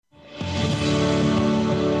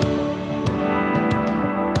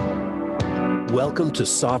Welcome to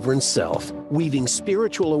Sovereign Self, weaving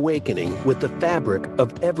spiritual awakening with the fabric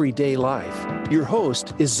of everyday life. Your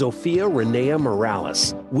host is Zofia Renea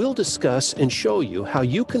Morales. We'll discuss and show you how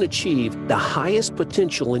you can achieve the highest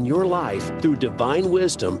potential in your life through divine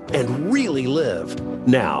wisdom and really live.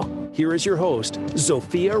 Now, here is your host,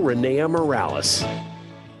 Zofia Renea Morales.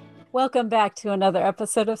 Welcome back to another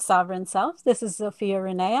episode of Sovereign Self. This is Zofia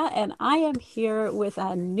Renea, and I am here with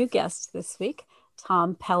a new guest this week,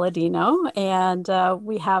 Tom Paladino, and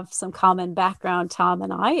we have some common background, Tom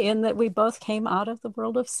and I, in that we both came out of the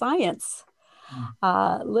world of science.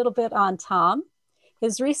 A little bit on Tom.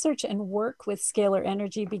 His research and work with scalar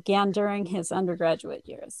energy began during his undergraduate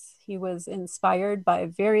years. He was inspired by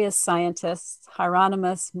various scientists,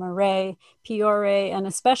 Hieronymus, Murray, Peore, and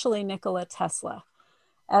especially Nikola Tesla,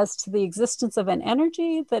 as to the existence of an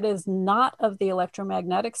energy that is not of the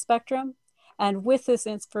electromagnetic spectrum. And with this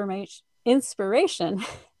inspiration,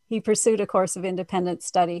 he pursued a course of independent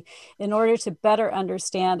study in order to better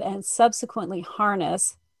understand and subsequently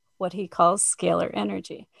harness what he calls scalar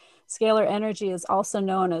energy. Scalar energy is also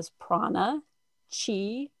known as prana,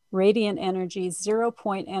 chi, radiant energy,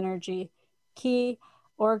 zero-point energy, ki,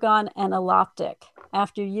 orgone, and alloptic.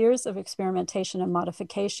 After years of experimentation and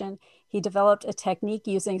modification, he developed a technique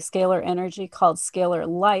using scalar energy called scalar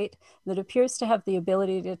light that appears to have the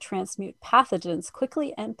ability to transmute pathogens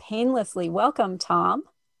quickly and painlessly. Welcome, Tom.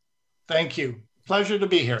 Thank you. Pleasure to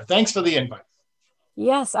be here. Thanks for the invite.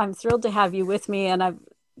 Yes, I'm thrilled to have you with me. And I'm,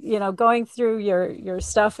 going through your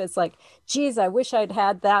stuff, it's like, geez, I wish I'd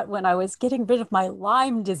had that when I was getting rid of my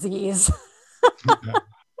Lyme disease.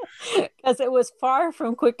 Because it was far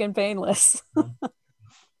from quick and painless.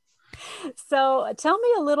 So tell me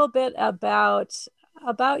a little bit about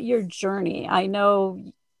your journey. I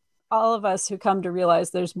know all of us who come to realize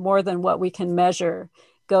there's more than what we can measure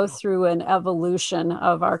go through an evolution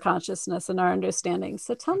of our consciousness and our understanding.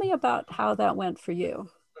 So tell me about how that went for you.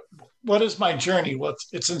 What is my journey? Well,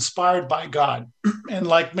 it's inspired by God. And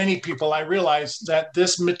like many people, I realize that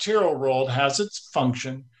this material world has its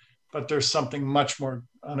function, but there's something much more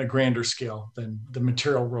on a grander scale than the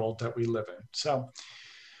material world that we live in. So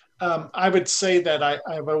I would say that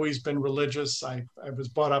I've always been religious. I was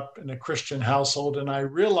brought up in a Christian household, and I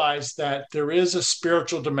realized that there is a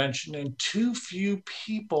spiritual dimension, and too few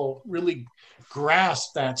people really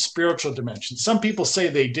grasp that spiritual dimension. Some people say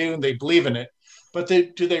they do and they believe in it, but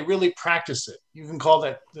do they really practice it? You can call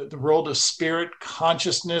that the world of spirit,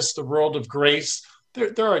 consciousness, the world of grace.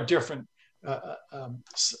 There are different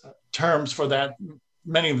terms for that.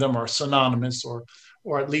 Many of them are synonymous,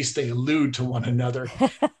 or at least they allude to one another.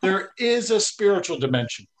 There is a spiritual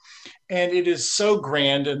dimension, and it is so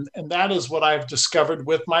grand. And that is what I've discovered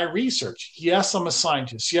with my research. Yes, I'm a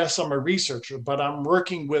scientist. Yes, I'm a researcher, but I'm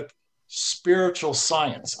working with spiritual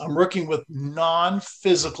science. I'm working with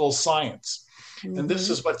non-physical science. Mm-hmm. And this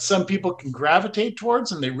is what some people can gravitate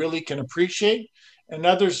towards and they really can appreciate. And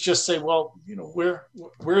others just say, well,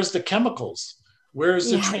 where's the chemicals?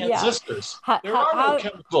 Where's the transistors? There are no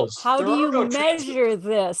chemicals. How do you measure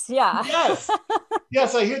this? Yeah.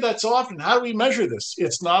 Yes, I hear that so often. How do we measure this?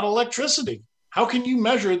 It's not electricity. How can you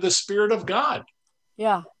measure the Spirit of God?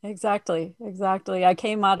 Yeah, exactly. I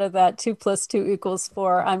came out of that 2 + 2 =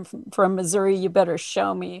 4. I'm from Missouri. You better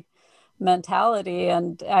show me mentality.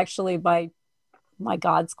 And actually, my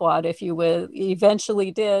God squad, if you will,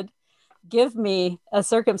 eventually did give me a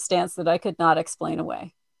circumstance that I could not explain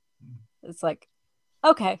away. It's like,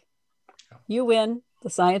 okay, you win. The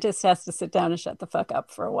scientist has to sit down and shut the fuck up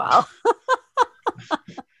for a while.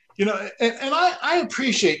 And I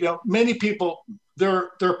appreciate, many people, their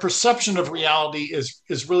perception of reality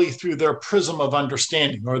is really through their prism of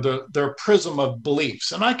understanding or their prism of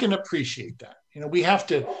beliefs. And I can appreciate that. You have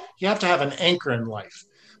to have an anchor in life.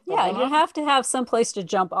 But you have to have some place to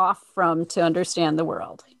jump off from to understand the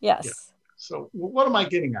world. Yes. Yeah. So what am I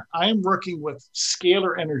getting at? I am working with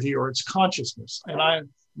scalar energy, or its consciousness. And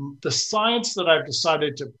the science that I've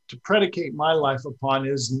decided to predicate my life upon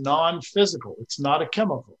is non-physical. It's not a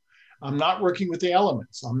chemical. I'm not working with the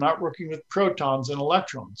elements. I'm not working with protons and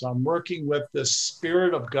electrons. I'm working with the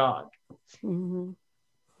Spirit of God. Mm-hmm.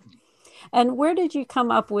 And where did you come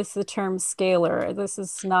up with the term scalar? This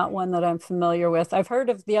is not one that I'm familiar with. I've heard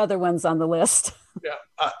of the other ones on the list. Yeah,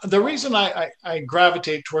 the reason I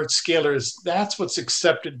gravitate towards scalar is that's what's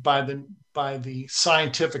accepted by the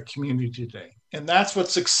scientific community today, and that's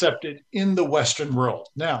what's accepted in the Western world.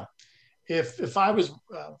 Now, if I was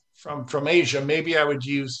from Asia, maybe I would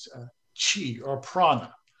use chi or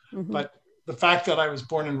prana, mm-hmm. But the fact that I was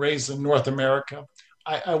born and raised in North America,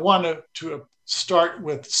 I want to start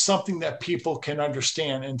with something that people can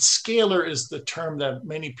understand. And scalar is the term that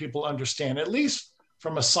many people understand, at least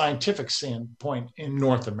from a scientific standpoint in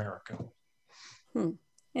North America.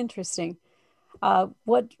 Interesting.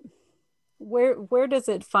 Where does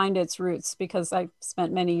it find its roots? Because I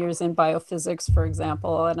spent many years in biophysics, for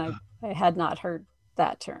example, and I had not heard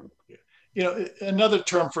that term. Another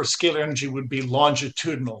term for scalar energy would be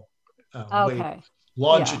longitudinal wave,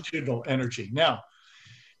 longitudinal energy. Now,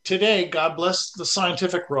 today, God bless the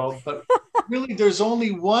scientific world, but really there's only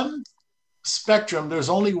one spectrum, there's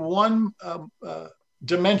only one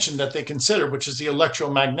dimension that they consider, which is the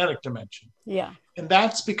electromagnetic dimension. Yeah. And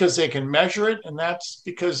that's because they can measure it, and that's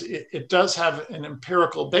because it does have an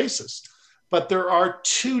empirical basis. But there are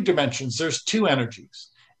two dimensions, there's two energies.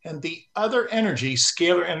 And the other energy,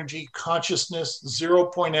 scalar energy, consciousness,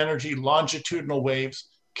 0-point energy, longitudinal waves,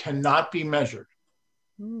 cannot be measured.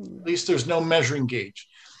 At least there's no measuring gauge.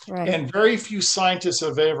 Right. And very few scientists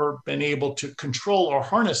have ever been able to control or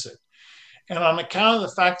harness it. And on account of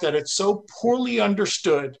the fact that it's so poorly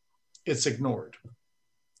understood, it's ignored.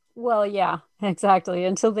 Well, yeah, exactly.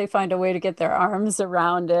 Until they find a way to get their arms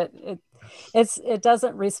around it, it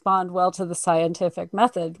doesn't respond well to the scientific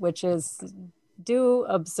method, which is do,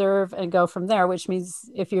 observe, and go from there, which means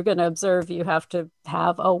if you're going to observe, you have to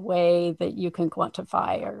have a way that you can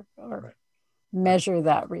quantify or Right. measure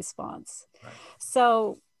that response. Right.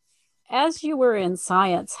 So as you were in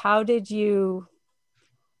science, how did you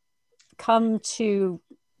come to,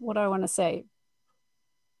 what do I want to say,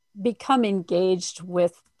 become engaged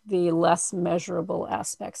with the less measurable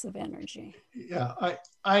aspects of energy? Yeah,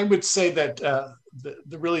 I would say that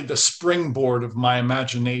the springboard of my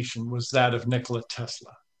imagination was that of Nikola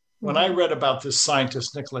Tesla. When I read about this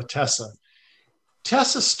scientist, Nikola Tesla,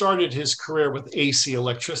 Tesla started his career with AC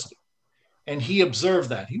electricity. And he observed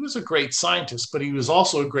that. He was a great scientist, but he was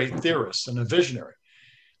also a great theorist and a visionary.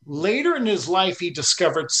 Later in his life, he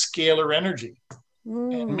discovered scalar energy.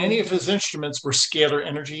 And many of his instruments were scalar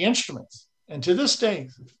energy instruments. And to this day,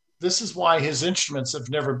 this is why his instruments have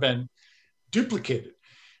never been duplicated.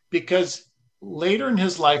 Because later in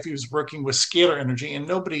his life, he was working with scalar energy, and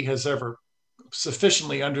nobody has ever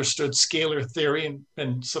sufficiently understood scalar theory and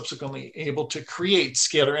been subsequently able to create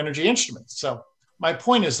scalar energy instruments. So my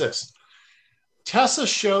point is this. Tesla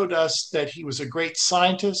showed us that he was a great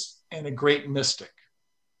scientist and a great mystic.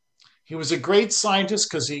 He was a great scientist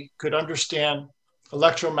because he could understand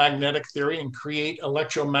electromagnetic theory and create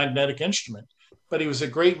electromagnetic instrument. But he was a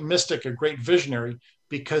great mystic, a great visionary,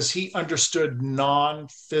 because he understood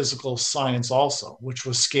non-physical science also, which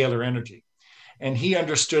was scalar energy. And he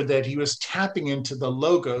understood that he was tapping into the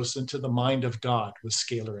logos, into the mind of God with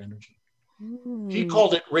scalar energy. He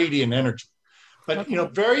called it radiant energy. But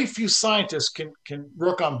very few scientists can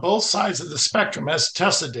work on both sides of the spectrum, as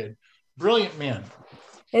Tesla did. Brilliant man.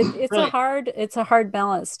 It's a hard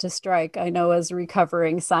balance to strike. I know, as a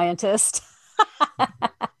recovering scientist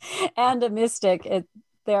and a mystic,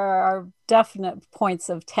 there are definite points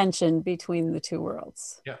of tension between the two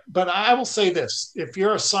worlds. Yeah, but I will say this: if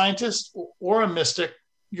you're a scientist or a mystic,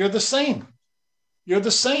 you're the same. You're the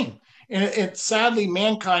same, and sadly,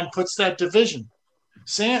 mankind puts that division.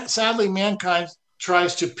 Sadly, mankind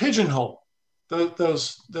tries to pigeonhole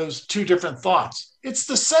those two different thoughts. It's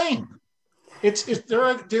the same.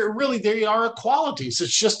 They are equalities.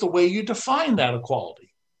 It's just the way you define that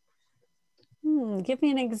equality. Give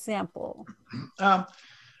me an example.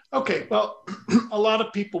 Okay, well, a lot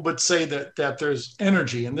of people would say that there's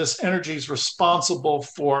energy, and this energy is responsible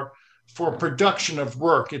for production of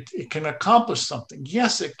work. It can accomplish something.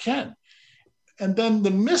 Yes, it can. And then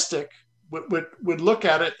the mystic would look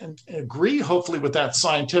at it and agree, hopefully, with that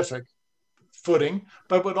scientific footing,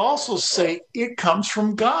 but would also say it comes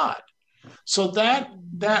from God. So that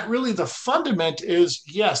really the fundament is,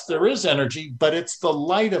 yes, there is energy, but it's the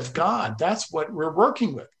light of God. That's what we're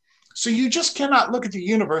working with. So you just cannot look at the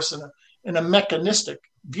universe in a mechanistic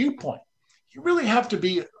viewpoint. You really have to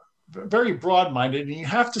be very broad-minded, and you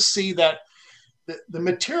have to see that the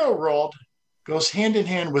material world goes hand in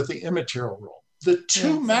hand with the immaterial world. The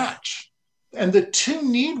two match. And the two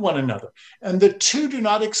need one another, and the two do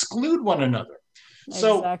not exclude one another.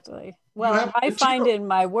 So exactly. Well, I find in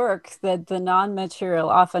my work that the non-material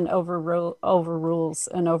often overrules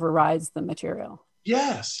and overrides the material.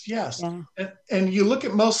 Yes. Yeah. And you look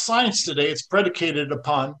at most science today, it's predicated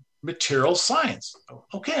upon material science.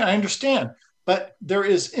 Okay, I understand. But there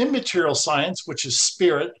is immaterial science, which is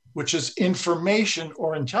spirit, which is information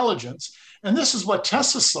or intelligence. And this is what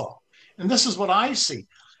Tesla saw. And this is what I see.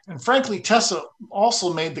 And frankly, Tesla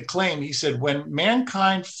also made the claim, he said, when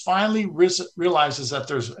mankind finally realizes that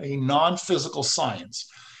there's a non-physical science,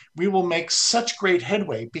 we will make such great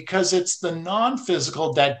headway because it's the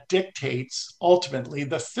non-physical that dictates ultimately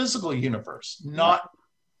the physical universe, not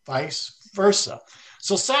vice versa.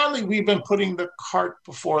 So sadly, we've been putting the cart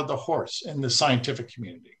before the horse in the scientific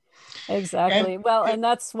community. Exactly. And Well, and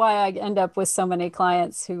that's why I end up with so many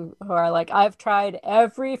clients who are like, I've tried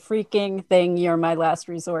every freaking thing. You're my last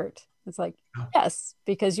resort. It's like, yes,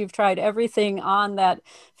 because you've tried everything on that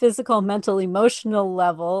physical, mental, emotional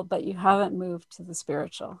level, but you haven't moved to the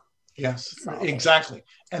spiritual. yes, exactly.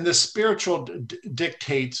 And the spiritual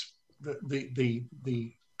dictates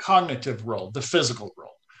the cognitive role, the physical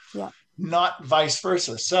role, not vice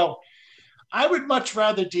versa. So I would much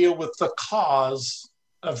rather deal with the cause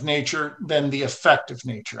of nature than the effect of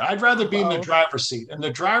nature. I'd rather be in the driver's seat. And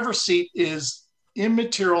the driver's seat is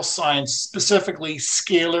immaterial science, specifically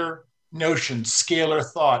scalar notions, scalar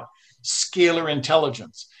thought, scalar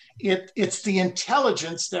intelligence. It's the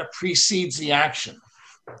intelligence that precedes the action.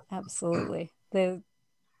 Absolutely. The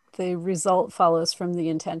result follows from the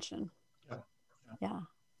intention. Yeah.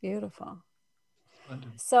 Beautiful.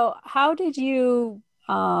 So how did you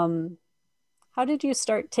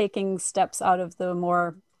start taking steps out of the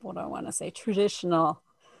more, what do I want to say, traditional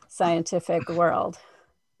scientific world?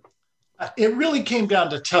 It really came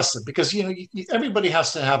down to Tesla because, everybody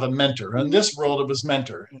has to have a mentor. In this world, it was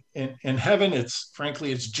mentor. In heaven, it's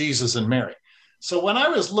Jesus and Mary. So when I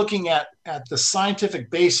was looking at the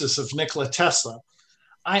scientific basis of Nikola Tesla,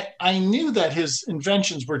 I knew that his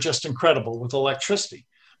inventions were just incredible with electricity.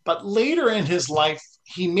 But later in his life,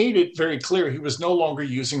 he made it very clear he was no longer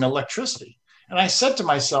using electricity. And I said to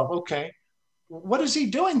myself, okay, what is he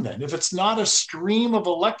doing then? If it's not a stream of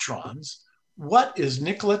electrons, what is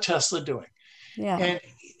Nikola Tesla doing? Yeah.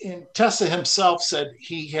 And Tesla himself said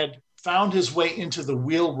he had found his way into the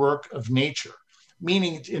wheelwork of nature,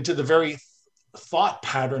 meaning into the very thought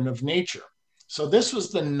pattern of nature. So this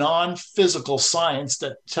was the non-physical science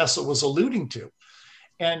that Tesla was alluding to.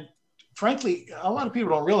 And frankly, a lot of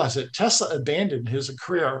people don't realize that Tesla abandoned his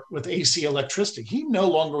career with AC electricity. He no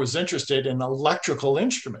longer was interested in electrical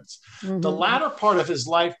instruments. Mm-hmm. The latter part of his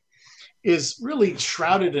life is really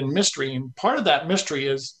shrouded in mystery. And part of that mystery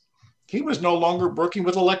is he was no longer working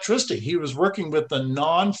with electricity. He was working with the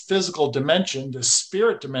non-physical dimension, the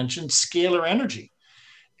spirit dimension, scalar energy.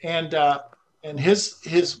 And his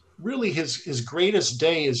greatest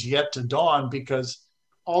day is yet to dawn, because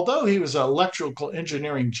although he was an electrical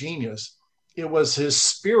engineering genius, it was his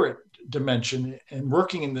spirit dimension and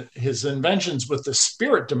working in his inventions with the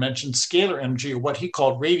spirit dimension, scalar energy, or what he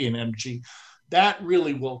called radiant energy, that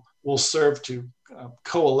really will serve to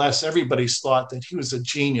coalesce everybody's thought that he was a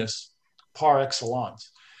genius par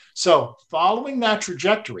excellence. So following that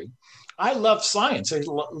trajectory, I love science. I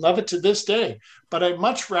love it to this day, but I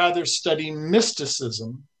much rather study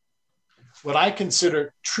mysticism, what I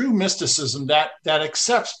consider true mysticism that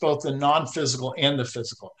accepts both the non-physical and the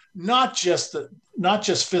physical, not just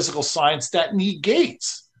physical science that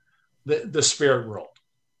negates the spirit world.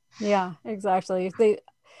 Yeah, exactly.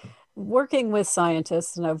 Working with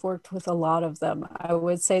scientists, and I've worked with a lot of them, I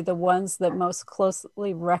would say the ones that most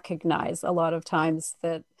closely recognize a lot of times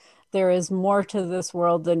that there is more to this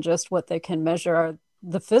world than just what they can measure are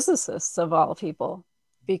the physicists of all people,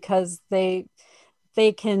 because they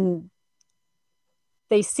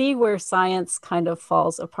see where science kind of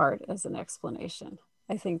falls apart as an explanation.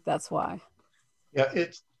 I think that's why. Yeah,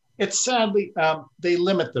 it's sadly, they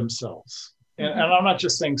limit themselves. And I'm not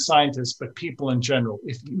just saying scientists, but people in general.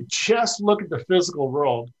 If you just look at the physical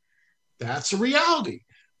world, that's a reality.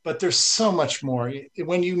 But there's so much more.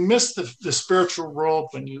 When you miss the spiritual world,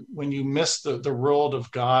 when you miss the world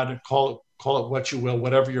of God, and call it what you will,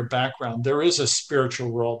 whatever your background, there is a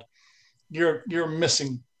spiritual world. You're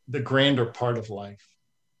missing the grander part of life.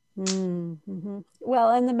 Mm-hmm.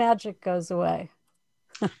 Well, and the magic goes away.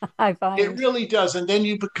 I find it really does, and then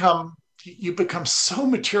you become so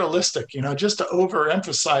materialistic. Just to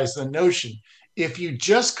overemphasize the notion, if you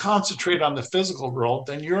just concentrate on the physical world,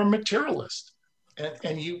 then you're a materialist,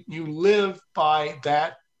 and you live by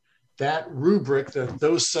that rubric,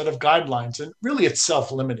 those set of guidelines, and really it's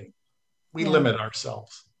self-limiting. We limit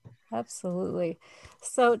ourselves. Absolutely.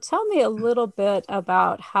 So tell me a little bit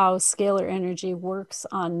about how scalar energy works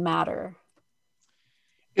on matter.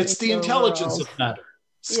 It's the intelligence of matter.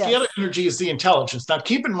 Scalar energy is the intelligence. Now,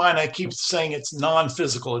 keep in mind, I keep saying it's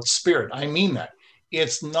non-physical, it's spirit. I mean that.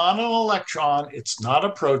 It's not an electron, it's not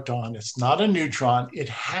a proton, it's not a neutron. It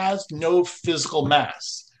has no physical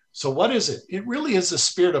mass. So what is it? It really is the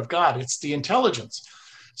spirit of God. It's the intelligence.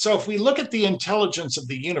 So if we look at the intelligence of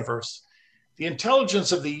the universe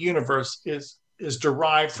is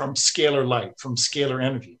derived from scalar light, from scalar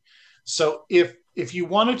energy. So if you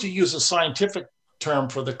wanted to use a scientific term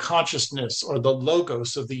for the consciousness or the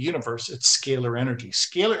logos of the universe, it's scalar energy.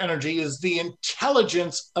 Scalar energy is the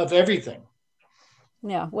intelligence of everything.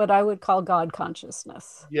 Yeah, what I would call God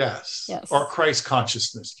consciousness. Yes. Or Christ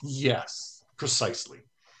consciousness. Yes, precisely.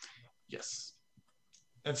 Yes.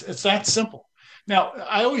 It's that simple. Now,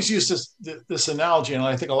 I always use this analogy, and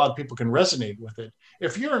I think a lot of people can resonate with it.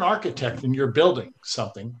 If you're an architect and you're building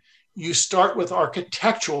something, you start with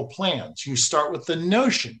architectural plans. You start with the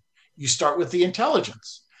notion. You start with the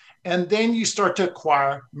intelligence. And then you start to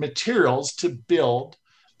acquire materials to build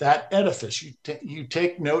that edifice. You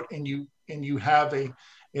take note and you have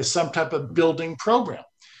some type of building program.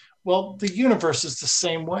 Well, the universe is the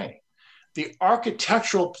same way. The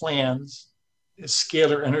architectural plans is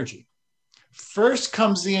scalar energy. First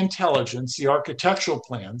comes the intelligence, the architectural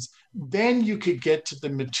plans. Then you could get to the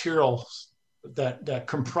materials that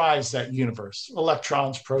comprise that universe,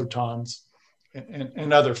 electrons, protons,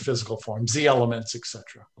 and other physical forms, the elements,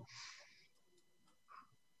 etc.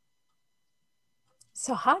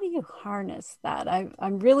 So how do you harness that?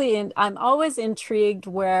 I'm always intrigued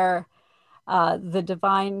where the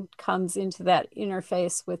divine comes into that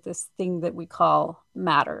interface with this thing that we call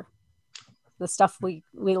matter. The stuff we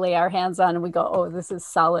lay our hands on and we go, oh, this is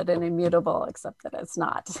solid and immutable, except that it's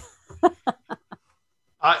not.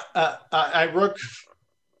 I work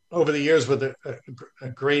over the years with a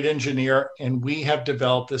great engineer, and we have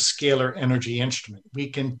developed a scalar energy instrument. We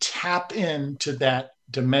can tap into that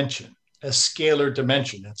dimension, a scalar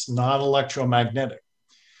dimension. It's not electromagnetic.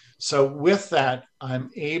 So with that,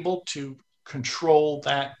 I'm able to control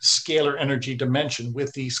that scalar energy dimension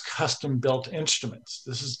with these custom built instruments.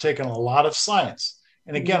 This has taken a lot of science.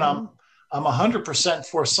 And again, I'm 100%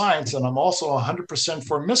 for science, and I'm also 100%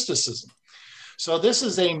 for mysticism. So this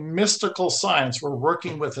is a mystical science. We're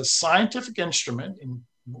working with a scientific instrument.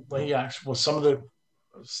 Some of the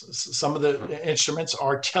instruments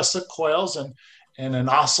are Tesla coils and an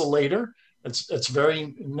oscillator. It's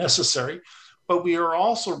very necessary. But we are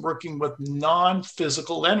also working with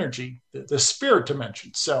non-physical energy, the spirit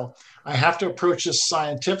dimension. So I have to approach this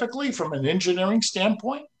scientifically from an engineering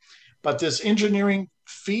standpoint. But this engineering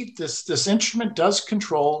feat, this instrument does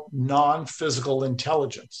control non-physical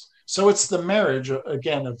intelligence. So it's the marriage,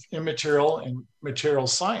 again, of immaterial and material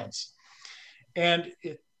science. And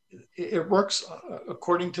it works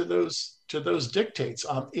according to those dictates.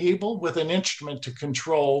 I'm able, with an instrument, to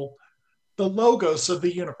control the logos of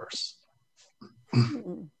the universe.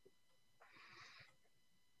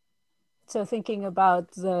 So thinking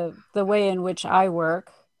about the way in which I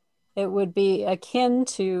work, it would be akin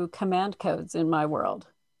to command codes in my world,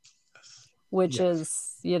 which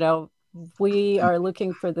is, we are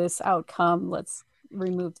looking for this outcome. Let's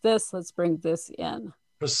remove this. Let's bring this in.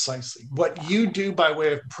 Precisely. What you do by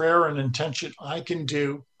way of prayer and intention, I can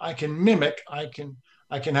do. I can mimic. I can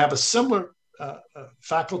have a similar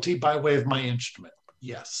faculty by way of my instrument.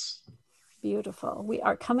 Yes. Beautiful. We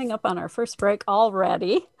are coming up on our first break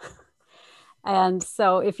already. And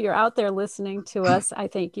so if you're out there listening to us, I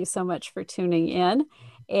thank you so much for tuning in,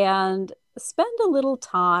 and spend a little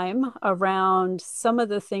time around some of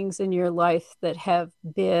the things in your life that have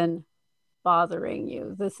been bothering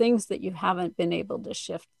you, the things that you haven't been able to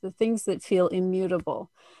shift, the things that feel immutable.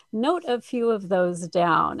 Note a few of those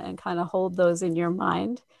down and kind of hold those in your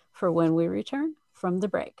mind for when we return from the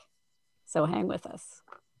break. So hang with us.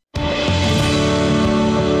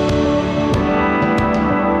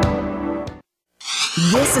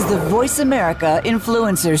 This is the Voice America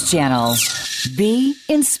Influencers Channel. Be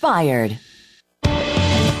inspired.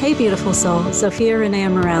 Hey, beautiful soul. Zofia Renea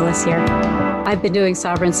Morales here. I've been doing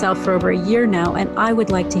Sovereign Self for over a year now, and I would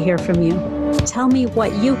like to hear from you. Tell me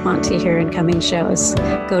what you want to hear in coming shows.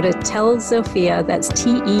 Go to Tell Zofia, that's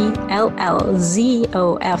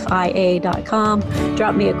TELLZOFIA.com.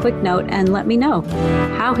 Drop me a quick note and let me know.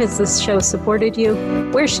 How has this show supported you?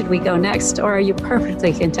 Where should we go next? Or are you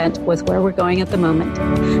perfectly content with where we're going at the moment?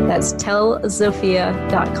 That's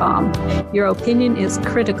TellZofia.com. Your opinion is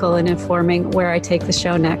critical in informing where I take the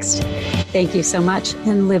show next. Thank you so much,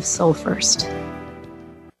 and live soul first.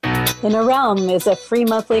 Inner Realm is a free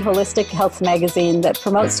monthly holistic health magazine that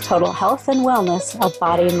promotes total health and wellness of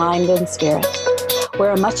body, mind, and spirit. We're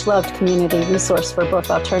a much-loved community resource for both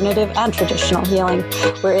alternative and traditional healing.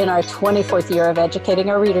 We're in our 24th year of educating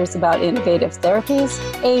our readers about innovative therapies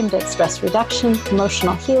aimed at stress reduction,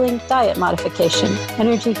 emotional healing, diet modification,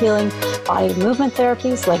 energy healing, body movement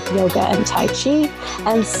therapies like yoga and Tai Chi,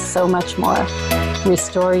 and so much more.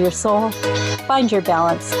 Restore your soul, Find your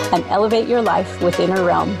balance and elevate your life with Inner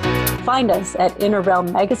Realm. Find us at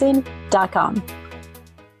innerrealmmagazine.com.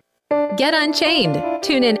 Get Unchained.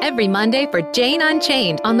 Tune in every Monday for Jane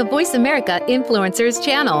Unchained on the Voice America Influencers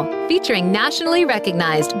channel, featuring nationally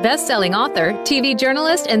recognized best-selling author, TV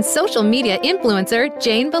journalist, and social media influencer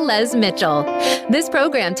Jane Velez Mitchell. This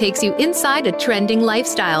program takes you inside a trending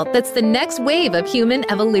lifestyle that's the next wave of human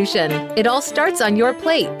evolution. It all starts on your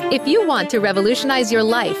plate. If you want to revolutionize your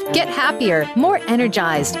life, get happier, more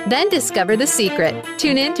energized, then discover the secret.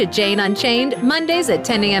 Tune in to Jane Unchained Mondays at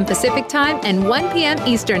 10 a.m. Pacific Time and 1 p.m.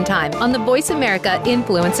 Eastern Time on the Voice America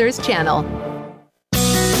Influencers channel.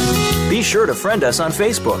 Be sure to friend us on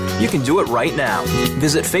Facebook. You can do it right now.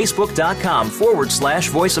 Visit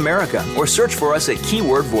facebook.com/Voice America or search for us at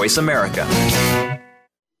keyword Voice America.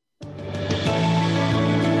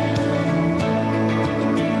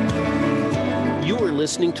 You are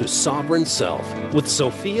listening to Sovereign Self with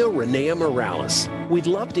Zofia Renea Morales. We'd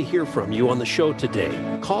love to hear from you on the show today.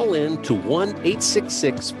 Call in to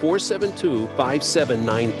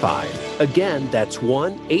 1-866-472-5795. Again, that's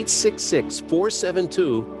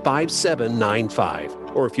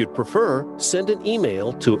 1-866-472-5795. Or if you'd prefer, send an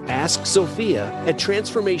email to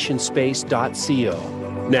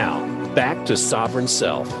askzofia@transformationspace.co. Now, back to Sovereign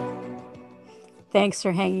Self. Thanks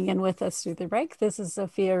for hanging in with us through the break. This is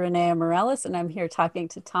Zofia Renea Morales, and I'm here talking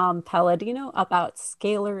to Tom Paladino about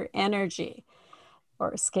scalar energy,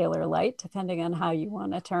 or scalar light, depending on how you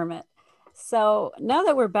want to term it. So now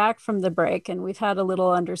that we're back from the break and we've had a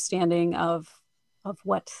little understanding of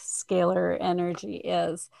what scalar energy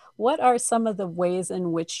is, what are some of the ways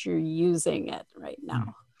in which you're using it right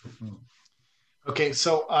now? Okay,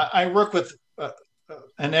 so I work with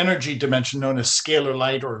an energy dimension known as scalar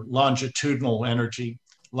light or longitudinal energy,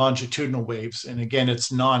 longitudinal waves. And again,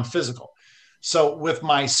 it's non-physical. So with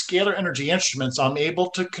my scalar energy instruments, I'm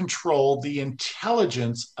able to control the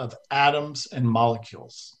intelligence of atoms and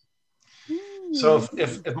molecules. So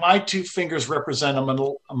if my two fingers represent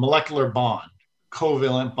a molecular bond,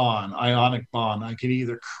 covalent bond, ionic bond, I can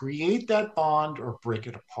either create that bond or break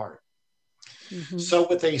it apart. So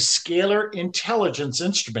with a scalar intelligence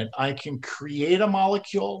instrument, I can create a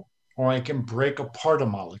molecule or I can break apart a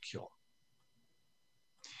molecule.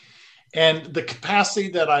 And the capacity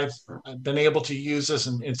that I've been able to use this,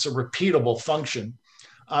 and it's a repeatable function,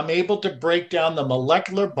 I'm able to break down the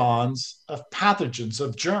molecular bonds of pathogens,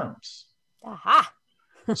 of germs. Aha!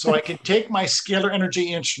 So I can take my scalar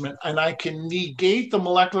energy instrument and I can negate the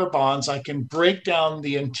molecular bonds. I can break down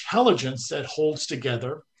the intelligence that holds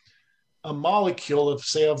together a molecule of,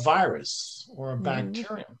 say, a virus or a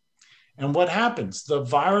bacterium. And what happens? The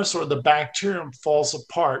virus or the bacterium falls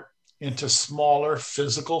apart into smaller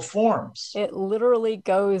physical forms. It literally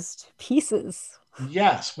goes to pieces.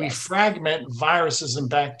 Yes, we fragment viruses and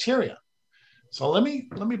bacteria. So let me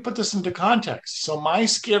put this into context. So my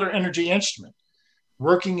scalar energy instrument,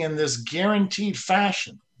 working in this guaranteed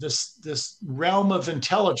fashion, this realm of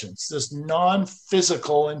intelligence, this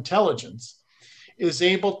non-physical intelligence, is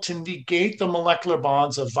able to negate the molecular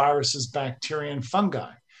bonds of viruses, bacteria, and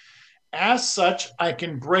fungi. As such, I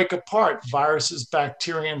can break apart viruses,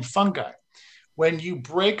 bacteria, and fungi. When you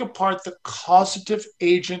break apart the causative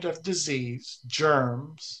agent of disease,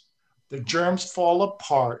 germs, the germs fall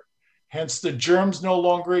apart, hence the germs no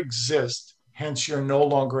longer exist, hence you're no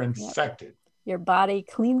longer infected. Your body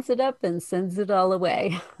cleans it up and sends it all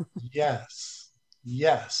away. Yes.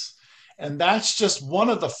 And that's just one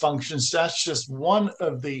of the functions. That's just one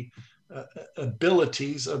of the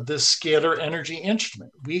abilities of this scalar energy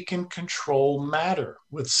instrument. We can control matter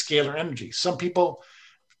with scalar energy. Some people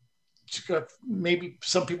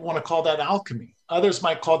want to call that alchemy. Others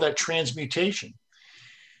might call that transmutation.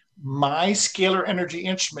 My scalar energy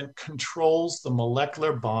instrument controls the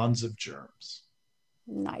molecular bonds of germs.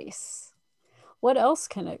 Nice. What else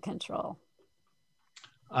can it control?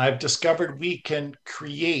 I've discovered we can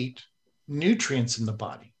create nutrients in the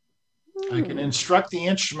body. I can instruct the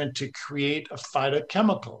instrument to create a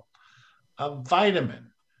phytochemical, a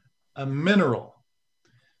vitamin, a mineral.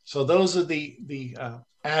 So those are the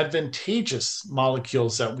advantageous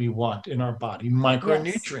molecules that we want in our body,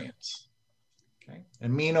 micronutrients,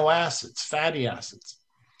 amino acids, fatty acids.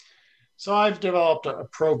 So I've developed a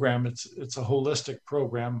program. It's a holistic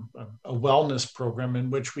program, a wellness program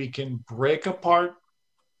in which we can break apart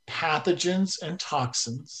pathogens and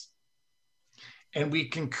toxins, and we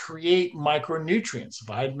can create micronutrients,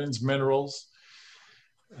 vitamins, minerals,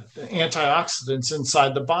 the antioxidants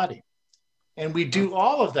inside the body. And we do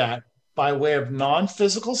all of that by way of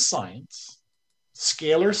non-physical science,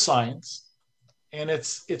 scalar science, and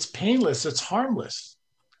it's painless, it's harmless.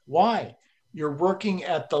 Why? You're working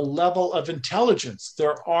at the level of intelligence.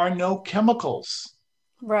 There are no chemicals.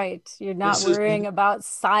 Right. You're not worrying about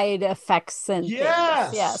side effects and things.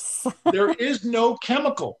 Yes. There is no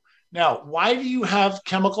chemical. Now, why do you have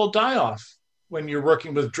chemical die-off when you're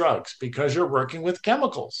working with drugs? Because you're working with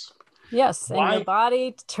chemicals. Yes. And your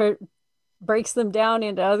body breaks them down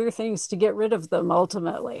into other things to get rid of them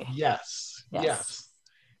ultimately. Yes.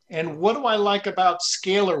 And what do I like about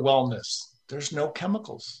scalar wellness? There's no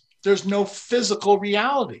chemicals. There's no physical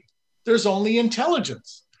reality. There's only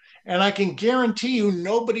intelligence. And I can guarantee you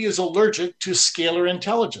nobody is allergic to scalar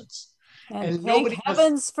intelligence. And thank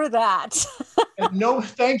heavens for that.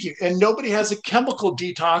 Thank you. And nobody has a chemical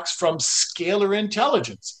detox from scalar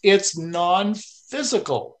intelligence. It's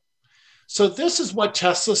non-physical. So this is what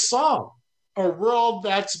Tesla saw, a world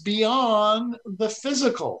that's beyond the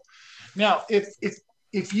physical. Now,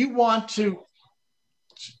 if you want to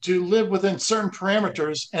live within certain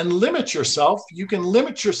parameters and limit yourself, you can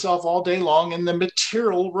limit yourself all day long in the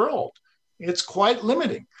material world. It's quite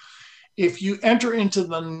limiting. If you enter into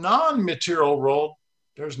the non-material world,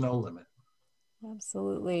 there's no limit.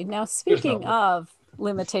 Absolutely. Now, speaking of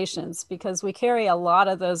limitations, because we carry a lot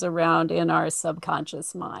of those around in our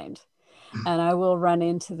subconscious mind, and I will run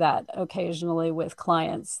into that occasionally with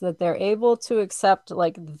clients, that they're able to accept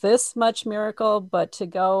like this much miracle, but to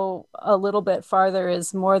go a little bit farther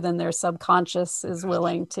is more than their subconscious is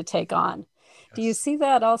willing to take on. Yes. Do you see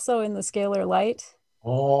that also in the scalar light?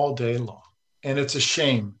 All day long. And it's a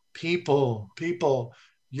shame. People,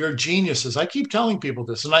 you're geniuses. I keep telling people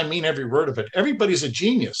this, and I mean every word of it. Everybody's a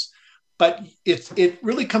genius. But it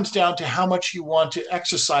really comes down to how much you want to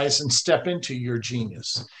exercise and step into your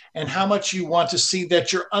genius and how much you want to see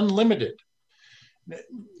that you're unlimited.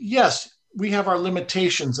 Yes, we have our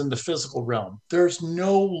limitations in the physical realm. There's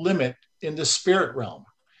no limit in the spirit realm.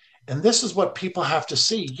 And this is what people have to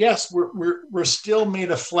see. Yes, we're still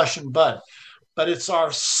made of flesh and blood, but it's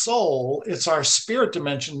our soul, it's our spirit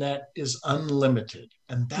dimension that is unlimited.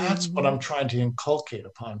 And that's what I'm trying to inculcate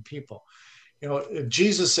upon people. You know, if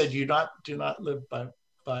Jesus said, do not live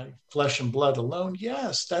by flesh and blood alone.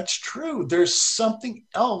 Yes, that's true. There's something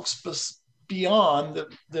else beyond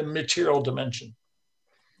the material dimension.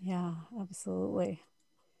 Yeah, absolutely.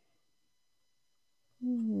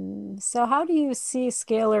 So how do you see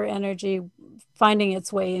scalar energy finding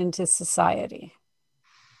its way into society?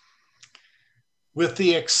 With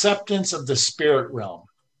the acceptance of the spirit realm,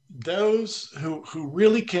 those who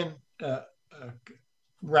really can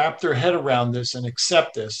wrap their head around this and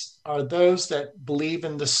accept this are those that believe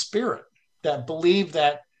in the spirit, that believe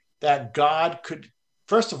that God could,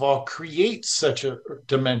 first of all, create such a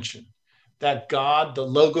dimension, that God, the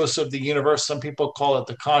logos of the universe, some people call it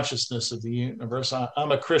the consciousness of the universe.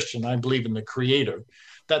 I'm a Christian. I believe in the creator,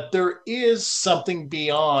 that there is something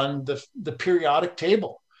beyond the periodic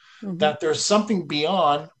table, that there's something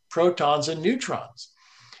beyond protons and neutrons.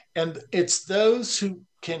 And it's those who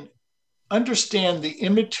can understand the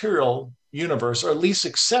immaterial universe, or at least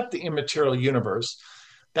accept the immaterial universe,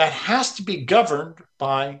 that has to be governed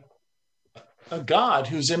by a God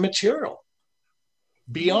who's immaterial,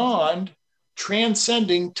 beyond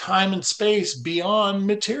transcending time and space, beyond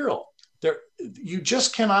material. You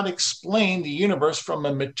just cannot explain the universe from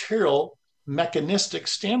a material, mechanistic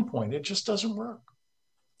standpoint. It just doesn't work.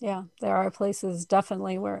 Yeah, there are places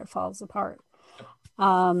definitely where it falls apart.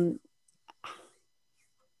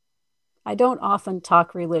 I don't often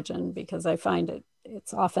talk religion because I find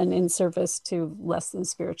it's often in service to less than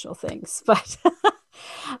spiritual things. But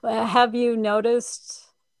have you noticed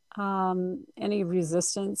any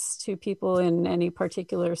resistance to people in any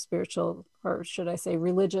particular spiritual, or should I say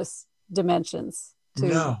religious dimensions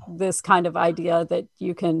to this kind of idea that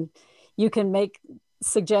you can make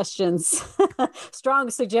suggestions,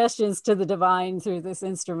 strong suggestions to the divine through this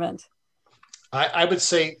instrument? I would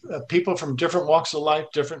say people from different walks of life,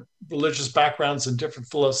 different religious backgrounds, and different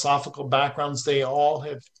philosophical backgrounds, they all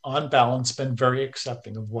have, on balance, been very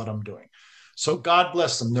accepting of what I'm doing. So God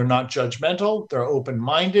bless them. They're not judgmental. They're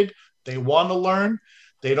open-minded. They want to learn.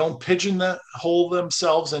 They don't pigeonhole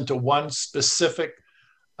themselves into one specific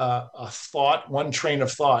thought, one train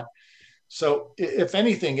of thought. So if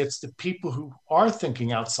anything, it's the people who are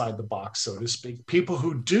thinking outside the box, so to speak, people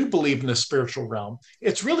who do believe in the spiritual realm.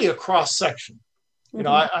 It's really a cross section. You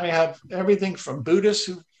know, I have everything from Buddhists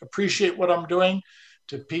who appreciate what I'm doing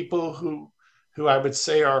to people who I would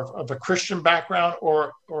say are of a Christian background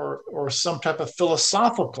or some type of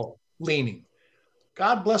philosophical leaning.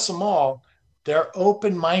 God bless them all. They're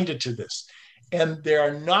open-minded to this, and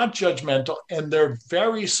they're not judgmental, and they're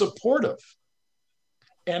very supportive.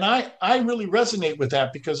 And I really resonate with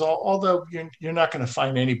that because although you're not going to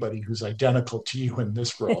find anybody who's identical to you in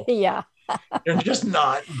this world. Yeah. You're just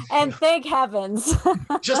not. And thank heavens.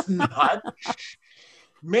 Just not.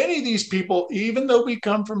 Many of these people, even though we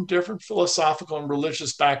come from different philosophical and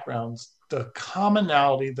religious backgrounds, the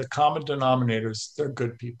commonality, the common denominators, they're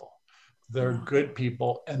good people. They're good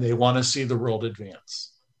people, and they want to see the world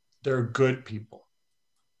advance. They're good people.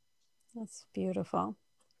 That's beautiful.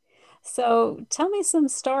 So tell me some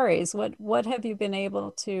stories. What have you been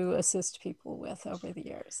able to assist people with over the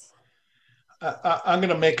years? I'm going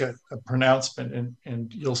to make a pronouncement,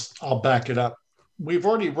 and I'll back it up. We've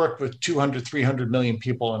already worked with 200, 300 million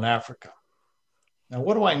people in Africa. Now,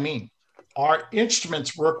 what do I mean? Our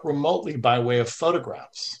instruments work remotely by way of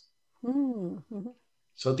photographs. Mm-hmm.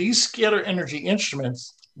 So these scalar energy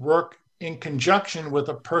instruments work in conjunction with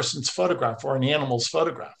a person's photograph or an animal's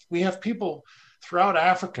photograph. We have people throughout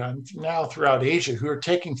Africa and now throughout Asia who are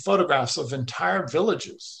taking photographs of entire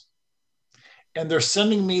villages, and they're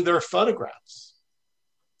sending me their photographs.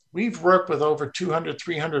 We've worked with over 200,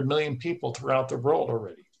 300 million people throughout the world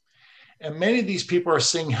already. And many of these people are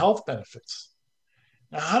seeing health benefits.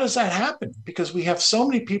 Now, how does that happen? Because we have so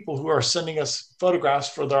many people who are sending us photographs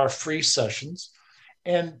for our free sessions.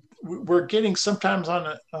 And we're getting sometimes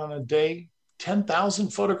on a day, 10,000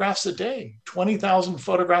 photographs a day, 20,000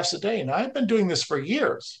 photographs a day. And I've been doing this for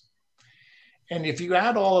years. And if you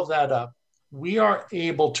add all of that up, we are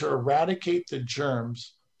able to eradicate the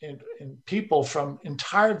germs in people from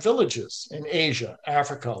entire villages in Asia,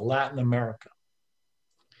 Africa, Latin America.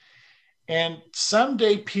 And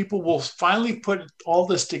someday people will finally put all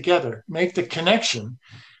this together, make the connection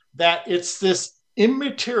that it's this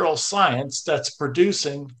immaterial science that's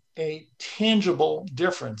producing a tangible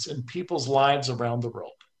difference in people's lives around the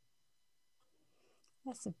world.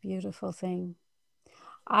 That's a beautiful thing.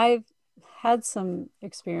 I've had some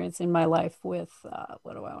experience in my life with,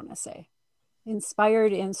 what do I want to say?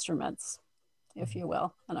 Inspired instruments, if you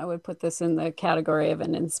will. And I would put this in the category of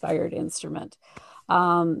an inspired instrument.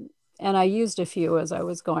 And I used a few as I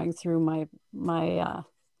was going through my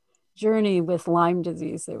journey with Lyme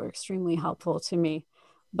disease. They were extremely helpful to me.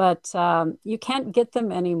 But you can't get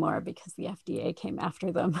them anymore because the FDA came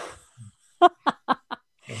after them.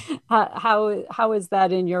 How is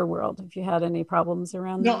that in your world? Have you had any problems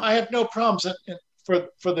around that? No, I have no problems. And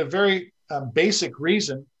for the very basic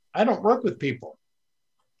reason, I don't work with people.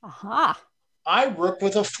 Aha. I work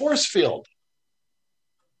with a force field.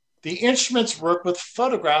 The instruments work with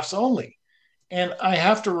photographs only. And I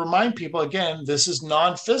have to remind people, again, this is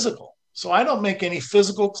non-physical. So I don't make any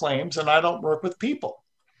physical claims, and I don't work with people.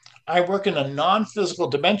 I work in a non-physical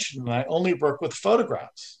dimension, and I only work with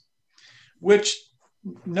photographs, which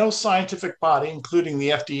no scientific body, including the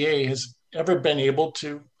FDA, has ever been able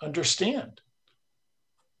to understand.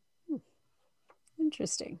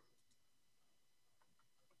 Interesting.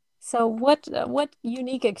 So what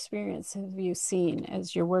unique experience have you seen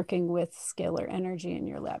as you're working with scalar energy in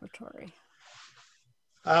your laboratory?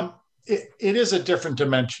 It is a different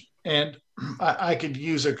dimension. And I could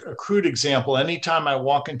use a crude example. Anytime I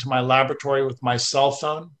walk into my laboratory with my cell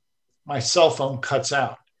phone cuts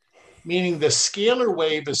out, meaning the scalar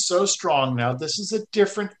wave is so strong now, this is a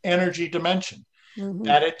different energy dimension,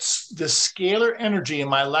 that it's the scalar energy in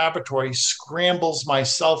my laboratory scrambles my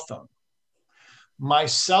cell phone. My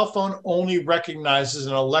cell phone only recognizes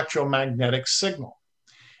an electromagnetic signal.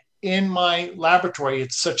 In my laboratory,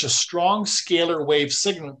 it's such a strong scalar wave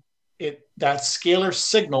signal, that scalar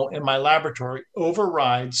signal in my laboratory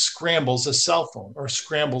overrides, scrambles a cell phone or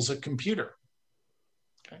scrambles a computer.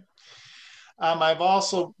 Okay. I've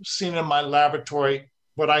also seen in my laboratory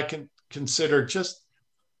what I can consider just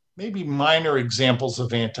maybe minor examples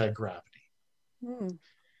of anti-gravity.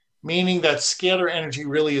 Meaning that scalar energy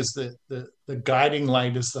really is the guiding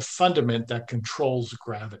light, is the fundament that controls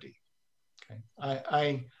gravity.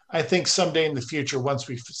 Okay. I think someday in the future, once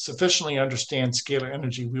we sufficiently understand scalar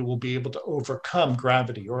energy, we will be able to overcome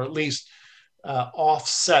gravity, or at least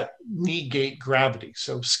negate gravity.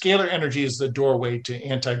 So scalar energy is the doorway to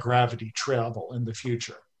anti-gravity travel in the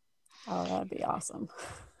future. Oh, that'd be awesome.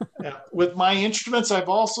 With my instruments, I've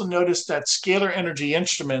also noticed that scalar energy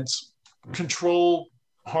instruments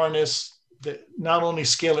harness not only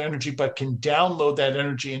scalar energy, but can download that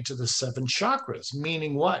energy into the 7 chakras,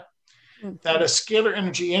 meaning what? That a scalar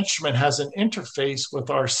energy instrument has an interface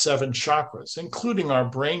with our 7 chakras, including our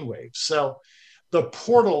brain waves. So the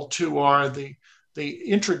portal to the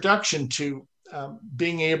introduction to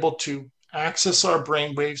being able to access our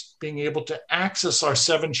brain waves, being able to access our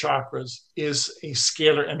 7 chakras, is a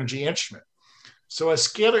scalar energy instrument. So a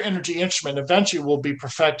scalar energy instrument eventually will be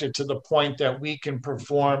perfected to the point that we can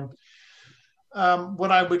perform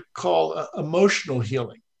what I would call emotional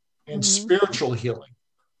healing and spiritual healing,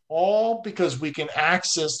 all because we can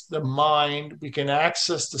access the mind, we can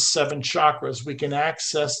access the 7 chakras, we can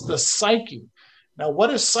access the psyche. Now,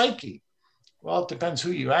 what is psyche? Well, it depends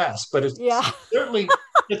who you ask, but it's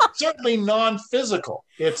certainly non-physical.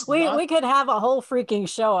 We could have a whole freaking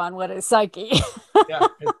show on what is psyche. Yeah,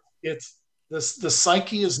 the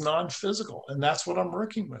psyche is non-physical, and that's what I'm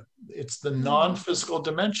working with. It's the non-physical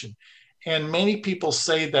dimension. And many people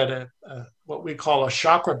say that what we call a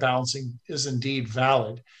chakra balancing is indeed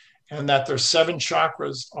valid, and that their 7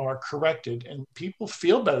 chakras are corrected, and people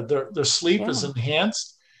feel better. Their sleep is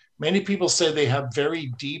enhanced. Many people say they have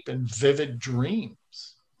very deep and vivid dreams.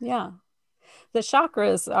 Yeah. The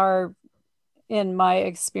chakras are, in my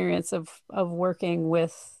experience of working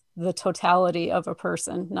with the totality of a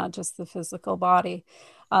person, not just the physical body,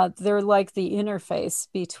 they're like the interface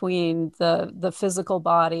between the physical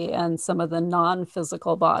body and some of the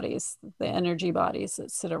non-physical bodies, the energy bodies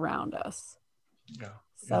that sit around us. Yeah.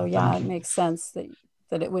 So it makes sense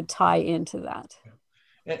that it would tie into that.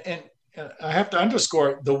 Yeah. And I have to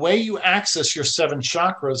underscore, the way you access your 7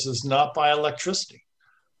 chakras is not by electricity.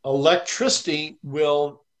 Electricity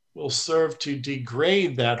will serve to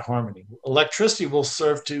degrade that harmony. Electricity will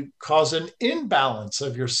serve to cause an imbalance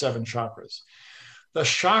of your 7 chakras. The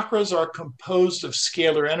chakras are composed of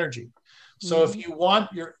scalar energy. So if you want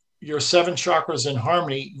your 7 chakras in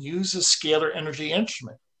harmony, use a scalar energy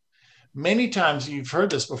instrument. Many times, you've heard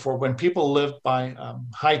this before, when people live by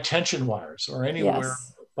high tension wires or anywhere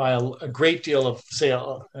by a great deal of, say,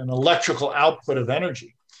 an electrical output of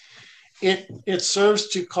energy, it serves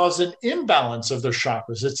to cause an imbalance of their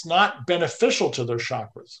chakras. It's not beneficial to their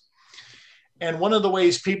chakras. And one of the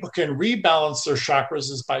ways people can rebalance their chakras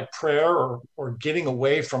is by prayer or getting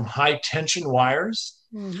away from high tension wires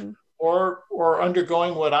or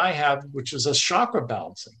undergoing what I have, which is a chakra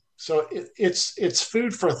balancing. So it's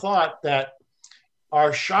food for thought that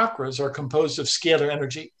our chakras are composed of scalar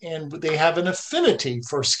energy, and they have an affinity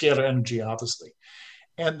for scalar energy, obviously.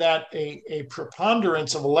 And that a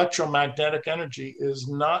preponderance of electromagnetic energy is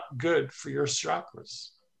not good for your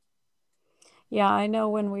chakras. Yeah, I know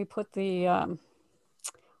when we put the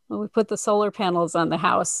solar panels on the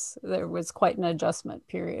house, there was quite an adjustment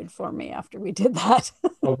period for me after we did that.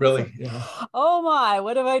 Oh, really? Yeah. Oh my,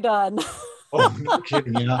 what have I done? Oh, no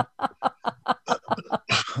kidding, yeah.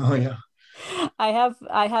 Oh, yeah.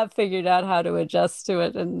 I have figured out how to adjust to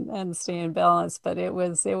it and stay in balance, but it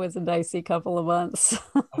was a dicey couple of months.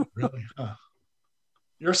 Oh, really? Huh.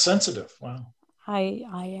 You're sensitive. Wow. I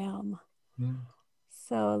am.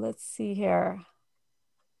 So let's see here.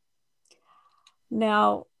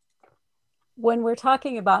 Now, when we're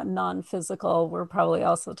talking about non-physical, we're probably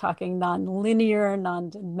also talking non-linear,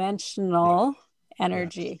 non-dimensional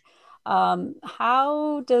energy.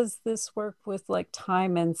 How does this work with like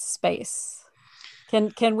time and space?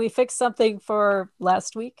 Can we fix something for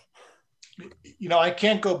last week? I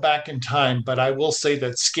can't go back in time, but I will say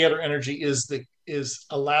that scalar energy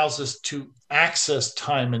allows us to access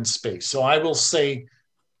time and space. So I will say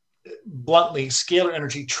bluntly, scalar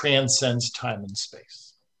energy transcends time and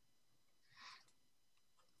space.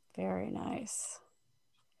 Very nice.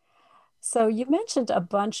 So you mentioned a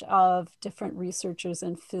bunch of different researchers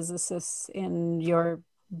and physicists in your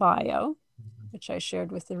bio, which I shared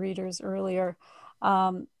with the readers earlier.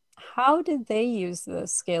 How did they use the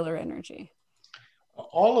scalar energy?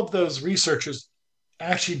 All of those researchers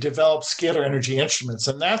actually developed scalar energy instruments.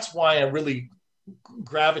 And that's why I really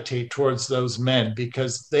gravitate towards those men,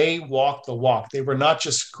 because they walk the walk. They were not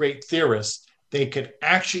just great theorists. They could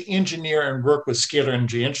actually engineer and work with scalar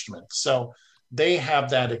energy instruments. So they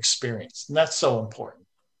have that experience, and that's so important.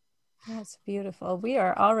 That's beautiful. We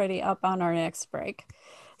are already up on our next break.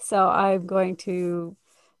 So I'm going to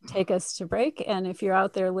take us to break. And if you're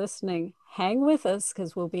out there listening, hang with us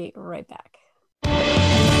because we'll be right back.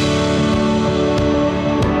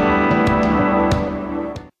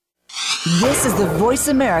 This is the Voice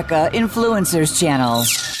America Influencers Channel.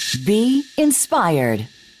 Be inspired.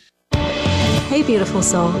 Hey, beautiful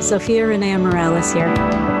soul. Zofia Renea Morales here.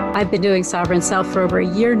 I've been doing Sovereign Self for over a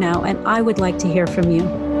year now, and I would like to hear from you.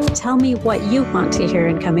 Tell me what you want to hear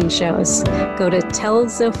in coming shows. Go to Tell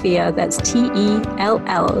Zofia, that's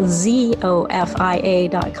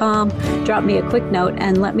TELLZOFIA.com. Drop me a quick note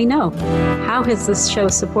and let me know. How has this show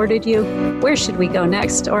supported you? Where should we go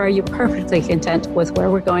next? Or are you perfectly content with where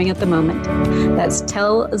we're going at the moment? That's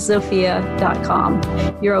tellzofia.com.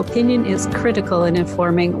 Your opinion is critical in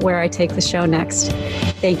informing where I take the show next.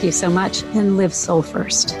 Thank you so much, and live soul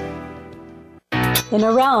first.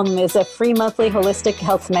 Inner Realm is a free monthly holistic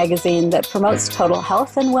health magazine that promotes total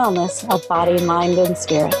health and wellness of body, mind, and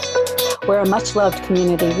spirit. We're a much-loved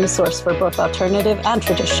community resource for both alternative and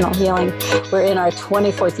traditional healing. We're in our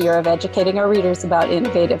 24th year of educating our readers about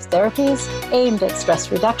innovative therapies aimed at stress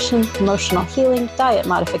reduction, emotional healing, diet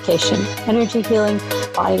modification, energy healing,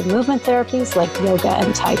 body movement therapies like yoga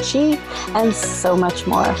and Tai Chi, and so much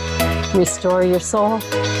more. Restore your soul,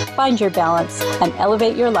 find your balance, and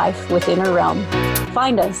elevate your life with Inner Realm.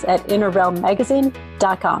 Find us at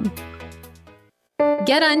innerrealmmagazine.com.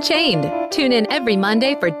 Get Unchained. Tune in every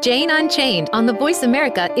Monday for Jane Unchained on the Voice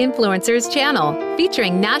America Influencers channel,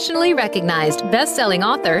 featuring nationally recognized best-selling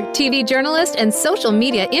author, TV journalist, and social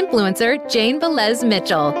media influencer Jane Velez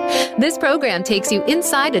Mitchell. This program takes you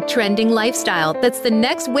inside a trending lifestyle that's the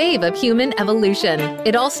next wave of human evolution.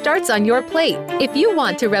 It all starts on your plate. If you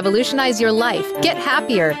want to revolutionize your life, get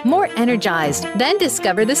happier, more energized, then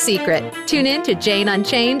discover the secret. Tune in to Jane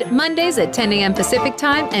Unchained Mondays at 10 a.m. Pacific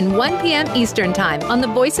Time and 1 p.m. Eastern Time on the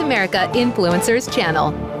Voice America Influencers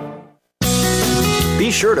channel.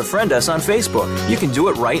 Be sure to friend us on Facebook. You can do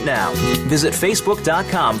it right now. Visit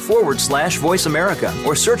facebook.com/Voice America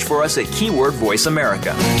or search for us at keyword Voice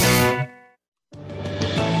America.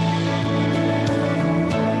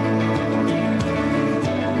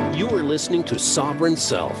 You are listening to Sovereign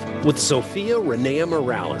Self with Zofia Renea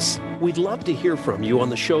Morales. We'd love to hear from you on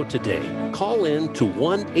the show today. Call in to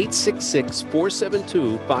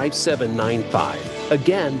 1-866-472-5795.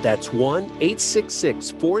 Again, that's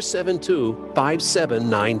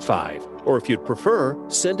 1-866-472-5795. Or if you'd prefer,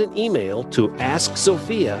 send an email to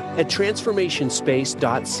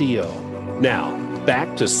askzofia@transformationspace.co. Now,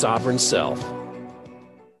 back to Sovereign Self.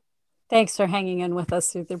 Thanks for hanging in with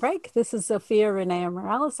us through the break. This is Zofia Renea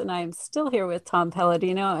Morales, and I am still here with Tom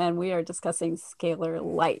Paladino, and we are discussing scalar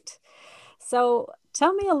light. So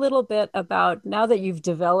tell me a little bit about, now that you've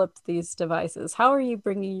developed these devices, how are you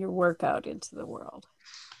bringing your work out into the world?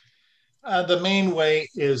 The main way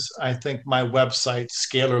is, I think, my website,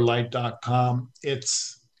 scalarlight.com.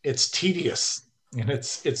 It's tedious, and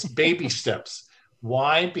it's baby steps.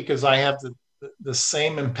 Why? Because I have the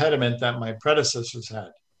same impediment that my predecessors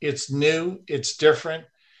had. It's new, it's different.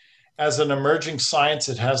 As an emerging science,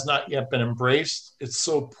 it has not yet been embraced. It's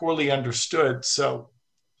so poorly understood. So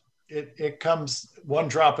it comes one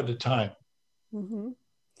drop at a time. Mm-hmm.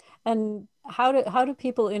 And how do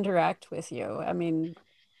people interact with you? I mean,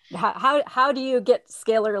 how do you get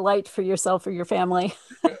scalar light for yourself or your family?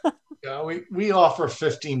 Yeah, we offer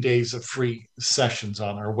 15 days of free sessions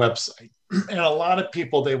on our website. And a lot of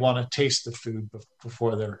people, they want to taste the food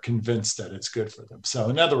before they're convinced that it's good for them. So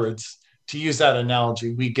in other words, to use that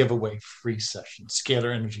analogy, we give away free sessions,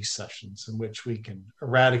 scalar energy sessions, in which we can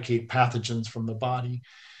eradicate pathogens from the body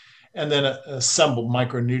and then assemble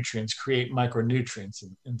micronutrients, create micronutrients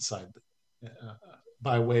inside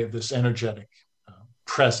by way of this energetic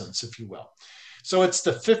presence, if you will. So it's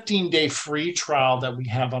the 15-day free trial that we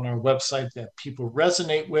have on our website that people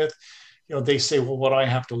resonate with. You know, they say, well, what do I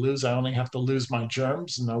have to lose? I only have to lose my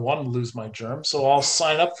germs, and I want to lose my germs. So I'll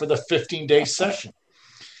sign up for the 15-day session.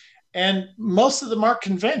 And most of them are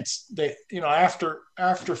convinced. They, you know, after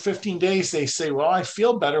 15 days, they say, well, I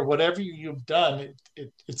feel better. Whatever you've done,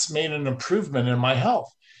 it's made an improvement in my health.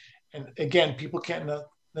 And again, people can't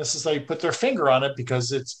necessarily put their finger on it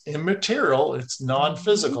because it's immaterial, it's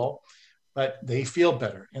non-physical, but they feel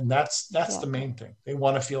better. And that's the main thing. They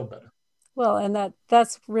want to feel better. Well, and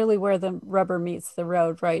that's really where the rubber meets the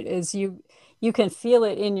road, right? Is you can feel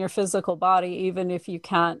it in your physical body, even if you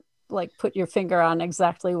can't like put your finger on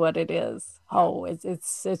exactly what it is. Oh,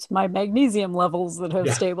 it's my magnesium levels that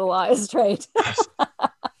have stabilized, right?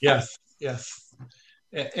 Yes.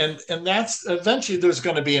 And that's eventually there's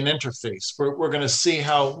going to be an interface. We're going to see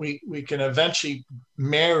how we can eventually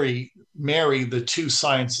marry the two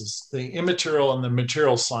sciences, the immaterial and the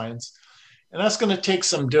material science. And that's going to take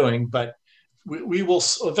some doing, but we will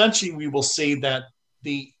eventually see that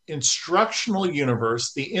the instructional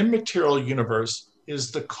universe, the immaterial universe,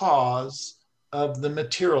 is the cause of the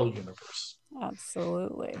material universe.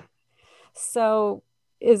 Absolutely. So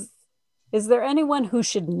is there anyone who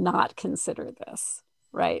should not consider this,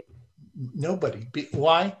 right? Nobody.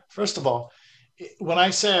 Why? First of all, when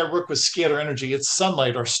I say I work with scalar energy, it's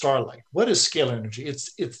sunlight or starlight. What is scalar energy?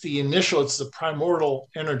 It's the primordial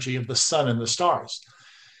energy of the sun and the stars.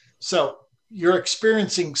 So you're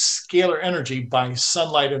experiencing scalar energy by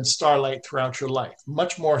sunlight and starlight throughout your life,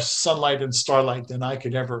 much more sunlight and starlight than I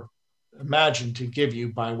could ever imagine to give you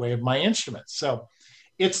by way of my instruments. So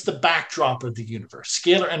it's the backdrop of the universe.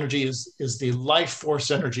 Scalar energy is the life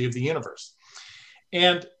force energy of the universe.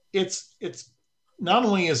 And it's not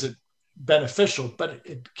only is it beneficial, but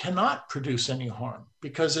it cannot produce any harm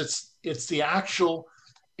because it's the actual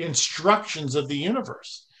instructions of the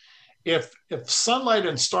universe. If sunlight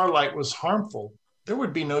and starlight was harmful, there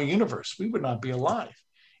would be no universe. We would not be alive.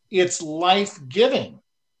 It's life-giving.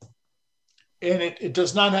 And it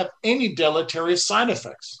does not have any deleterious side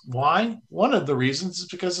effects. Why? One of the reasons is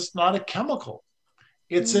because it's not a chemical.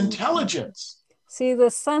 It's intelligence. See, the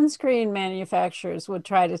sunscreen manufacturers would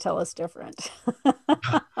try to tell us different.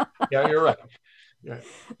 Yeah, you're right. Yeah.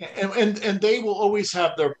 And they will always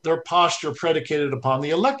have their posture predicated upon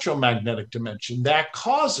the electromagnetic dimension. That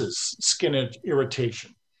causes skin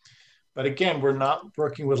irritation. But again, we're not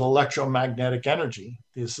working with electromagnetic energy.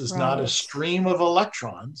 This is not a stream of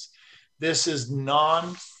electrons. This is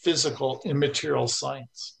non-physical, immaterial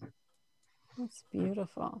science. That's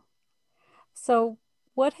beautiful. So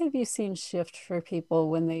what have you seen shift for people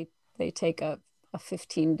when they take a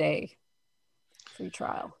 15-day free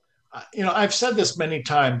trial? I've said this many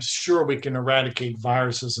times. Sure, we can eradicate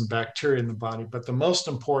viruses and bacteria in the body, but the most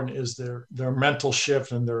important is their mental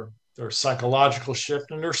shift and their psychological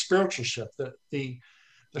shift and their spiritual shift. The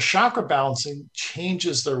chakra balancing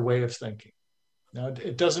changes their way of thinking. Now,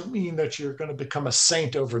 it doesn't mean that you're going to become a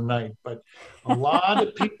saint overnight, but a lot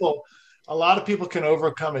of people can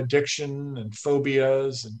overcome addiction and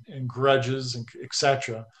phobias and grudges, and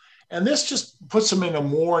etc. And this just puts them in a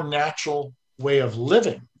more natural way of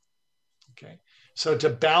living. Okay, so to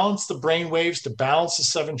balance the brain waves, to balance the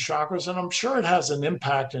 7 chakras, and I'm sure it has an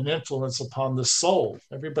impact and influence upon the soul.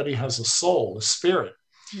 Everybody has a soul, a spirit.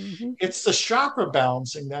 Mm-hmm. It's the chakra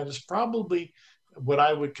balancing that is probably what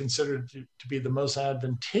I would consider to be the most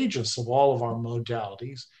advantageous of all of our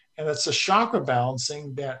modalities. And it's the chakra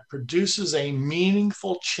balancing that produces a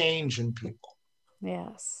meaningful change in people.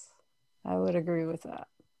 Yes, I would agree with that.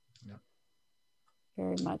 Yeah.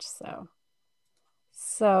 Very much so.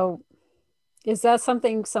 So is that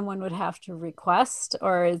something someone would have to request,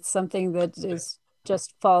 or it's something that is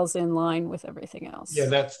just falls in line with everything else? Yeah,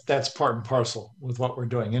 that's part and parcel with what we're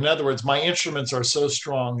doing. In other words, my instruments are so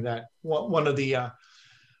strong that one of the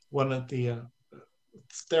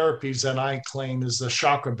therapies that I claim is the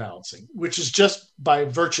chakra balancing, which is just by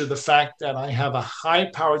virtue of the fact that I have a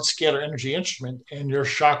high-powered scalar energy instrument and your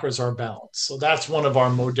chakras are balanced. So that's one of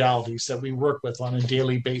our modalities that we work with on a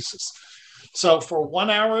daily basis. So for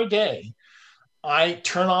 1 hour a day, I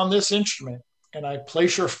turn on this instrument and I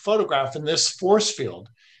place your photograph in this force field,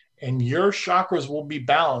 and your chakras will be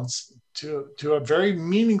balanced to a very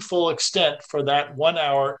meaningful extent for that 1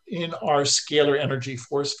 hour in our scalar energy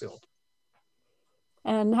force field.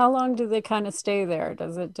 And how long do they kind of stay there?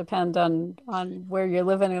 Does it depend on where you're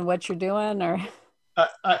living and what you're doing, or?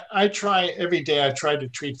 I try every day. I try to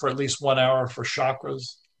treat for at least 1 hour for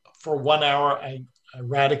chakras. For 1 hour, I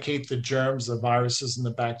eradicate the germs, the viruses, and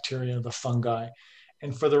the bacteria, the fungi.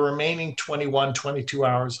 And for the remaining 21, 22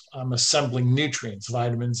 hours, I'm assembling nutrients,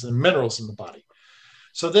 vitamins, and minerals in the body.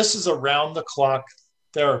 So this is around-the-clock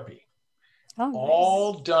therapy,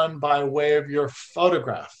 all done by way of your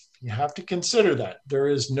photograph. You have to consider that. There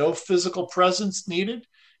is no physical presence needed.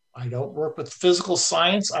 I don't work with physical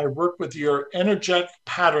science. I work with your energetic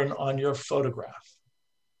pattern on your photograph.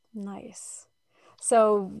 Nice.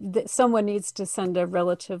 So someone needs to send a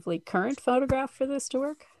relatively current photograph for this to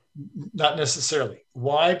work? Not necessarily.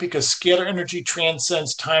 Why? Because scalar energy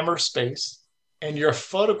transcends time or space, and your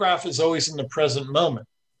photograph is always in the present moment.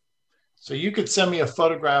 So you could send me a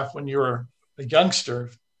photograph when you were a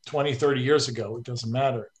youngster, 20, 30 years ago. It doesn't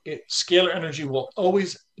matter. Scalar energy will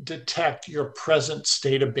always detect your present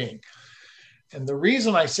state of being. And the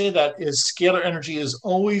reason I say that is scalar energy is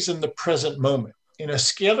always in the present moment. In a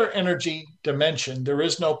scalar energy dimension, there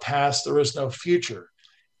is no past, there is no future.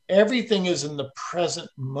 Everything is in the present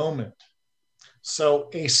moment. So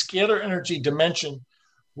a scalar energy dimension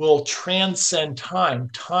will transcend time.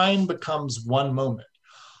 Time becomes one moment.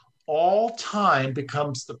 All time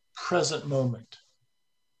becomes the present moment.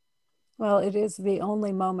 Well, it is the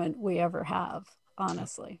only moment we ever have,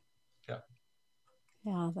 honestly. Yeah.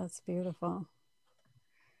 Yeah, that's beautiful.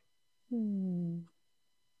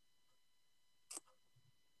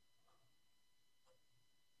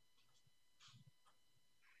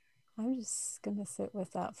 I'm just going to sit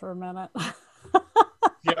with that for a minute.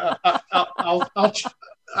 Yeah,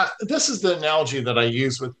 this is the analogy that I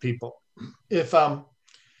use with people. If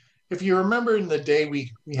you remember in the day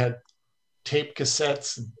we had tape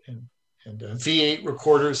cassettes and V8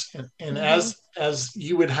 recorders, and as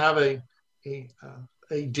you would have a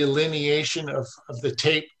delineation of the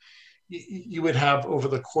tape, you would have over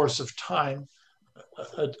the course of time,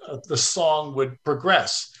 the song would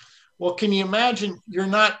progress. Well, can you imagine?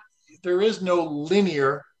 There is no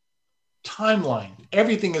linear timeline.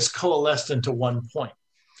 Everything is coalesced into one point.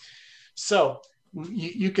 So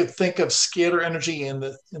you could think of scalar energy in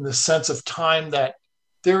the sense of time, that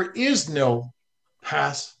there is no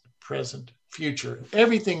past, present, future.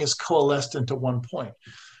 Everything is coalesced into one point.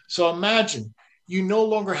 So imagine you no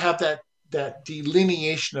longer have that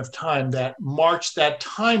delineation of time, that march, that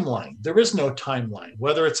timeline. There is no timeline,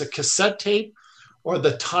 whether it's a cassette tape or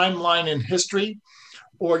the timeline in history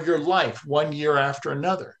or your life 1 year after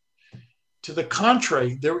another. To the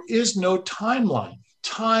contrary, there is no timeline.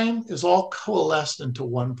 Time is all coalesced into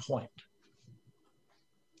one point.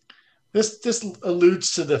 This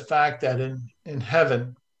alludes to the fact that in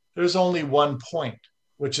heaven, there's only one point,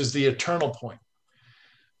 which is the eternal point.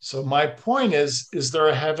 So my point is there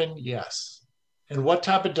a heaven? Yes. And what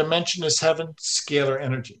type of dimension is heaven? Scalar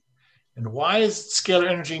energy. And why is scalar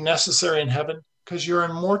energy necessary in heaven? Because you're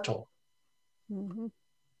immortal. Mm-hmm.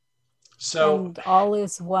 So and all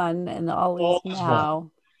is one, and all is now.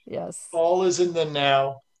 One. Yes. All is in the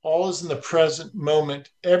now. All is in the present moment.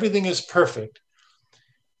 Everything is perfect.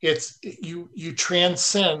 It's you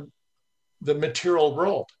transcend the material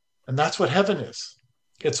world. And that's what heaven is.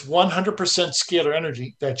 It's 100% scalar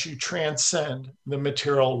energy that you transcend the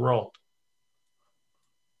material world.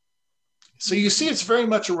 So you see, it's very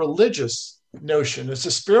much a religious notion. It's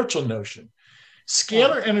a spiritual notion.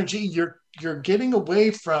 Scalar energy, you're getting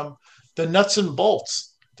away from the nuts and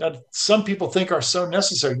bolts that some people think are so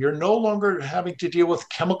necessary. You're no longer having to deal with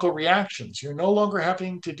chemical reactions. You're no longer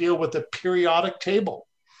having to deal with the periodic table.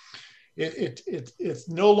 It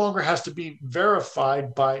no longer has to be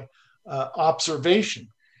verified by observation.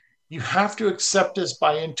 You have to accept this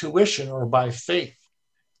by intuition or by faith.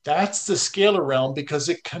 That's the scalar realm, because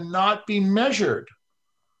it cannot be measured.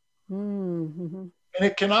 Mm-hmm. And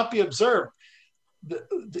it cannot be observed.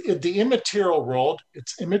 The immaterial world,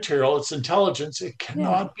 it's immaterial, it's intelligence, it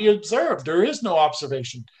cannot be observed. There is no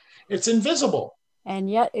observation. It's invisible. And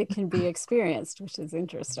yet it can be experienced, which is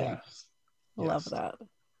interesting. Yes. I love that.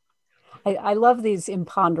 I love these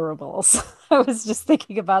imponderables. I was just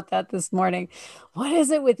thinking about that this morning. What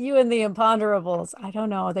is it with you and the imponderables? I don't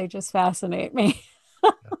know. They just fascinate me.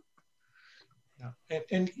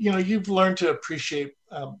 And you've learned to appreciate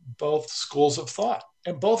both schools of thought,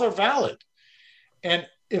 and both are valid. And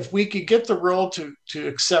if we could get the world to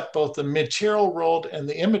accept both the material world and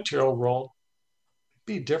the immaterial world, it'd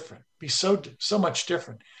be different, be so much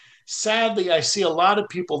different. Sadly, I see a lot of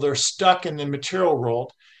people, they're stuck in the material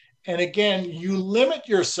world. And again, you limit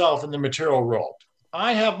yourself in the material world.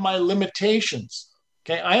 I have my limitations.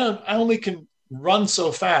 Okay, I only can run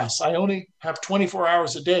so fast. I only have 24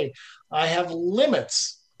 hours a day. I have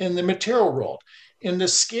limits in the material world. In the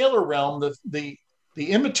scalar realm, the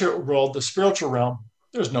immaterial world, the spiritual realm,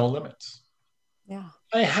 there's no limits. Yeah.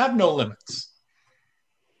 I have no limits.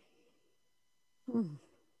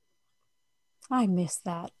 I miss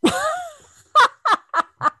that.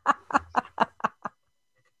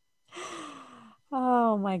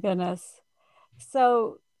 Oh my goodness.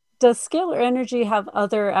 So does scalar energy have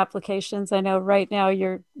other applications? I know right now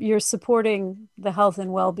you're supporting the health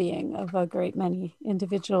and well-being of a great many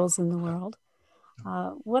individuals in the world.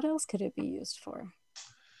 What else could it be used for?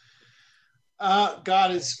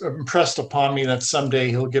 God has impressed upon me that someday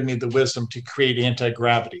he'll give me the wisdom to create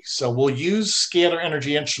anti-gravity. So we'll use scalar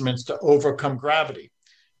energy instruments to overcome gravity.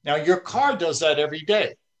 Now, your car does that every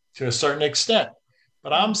day to a certain extent.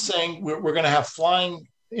 But I'm saying we're going to have flying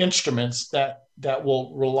instruments that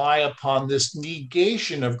will rely upon this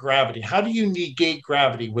negation of gravity. How do you negate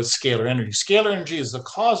gravity with scalar energy? Scalar energy is the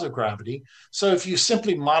cause of gravity. So if you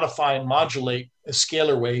simply modify and modulate a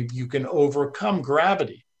scalar wave, you can overcome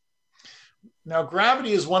gravity. Now,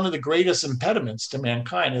 gravity is one of the greatest impediments to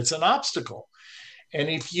mankind. It's an obstacle. And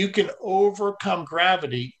if you can overcome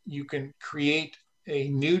gravity, you can create a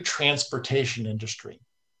new transportation industry.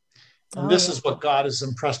 And this is what God has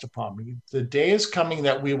impressed upon me. The day is coming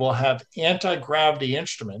that we will have anti-gravity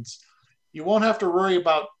instruments. You won't have to worry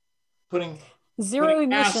about putting zero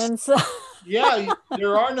emissions.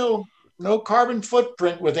 There are no carbon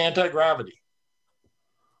footprint with anti-gravity.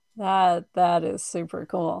 That is super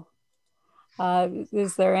cool.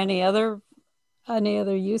 Is there any other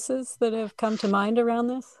uses that have come to mind around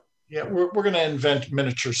this? Yeah, we're going to invent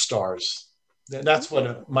miniature stars. That's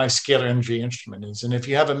what my scalar energy instrument is. And if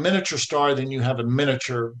you have a miniature star, then you have a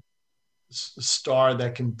miniature star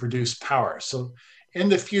that can produce power. So in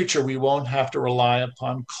the future, we won't have to rely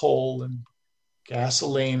upon coal and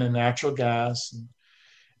gasoline and natural gas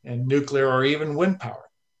and nuclear or even wind power.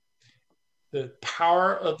 The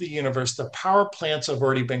power of the universe, the power plants have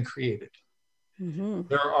already been created. Mm-hmm.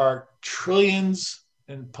 There are trillions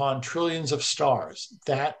and upon trillions of stars.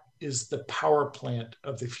 That is the power plant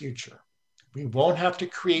of the future. We won't have to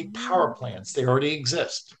create power plants. They already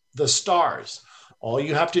exist. The stars. All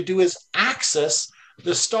you have to do is access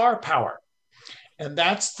the star power. And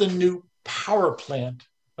that's the new power plant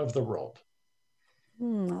of the world. I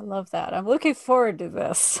love that. I'm looking forward to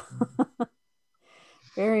this.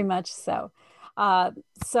 Very much so.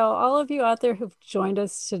 So all of you out there who've joined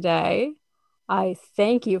us today, I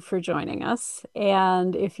thank you for joining us.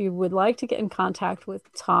 And if you would like to get in contact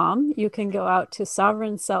with Tom, you can go out to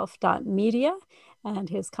sovereignself.media, and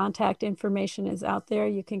his contact information is out there.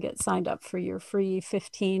 You can get signed up for your free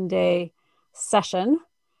 15-day session.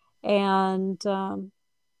 And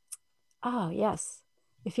yes,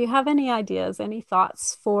 if you have any ideas, any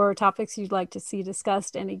thoughts for topics you'd like to see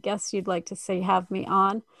discussed, any guests you'd like to say have me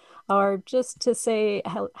on, or just to say,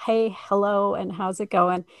 hey, hello, and how's it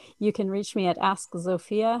going, you can reach me at Ask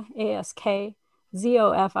Zofia, AskZofia,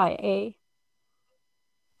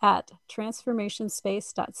 at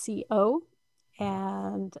transformationspace.co.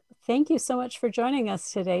 And thank you so much for joining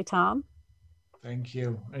us today, Tom. Thank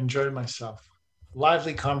you. Enjoyed myself.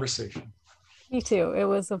 Lively conversation. Me too. It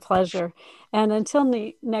was a pleasure. And until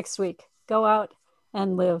next week, go out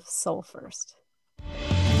and live soul first.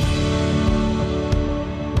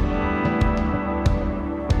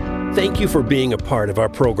 Thank you for being a part of our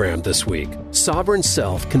program this week. Sovereign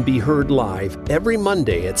Self can be heard live every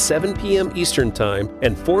Monday at 7 p.m. Eastern Time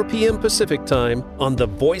and 4 p.m. Pacific Time on the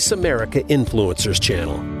Voice America Influencers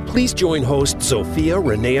channel. Please join host Zofia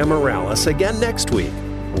Renea Morales again next week,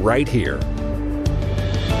 right here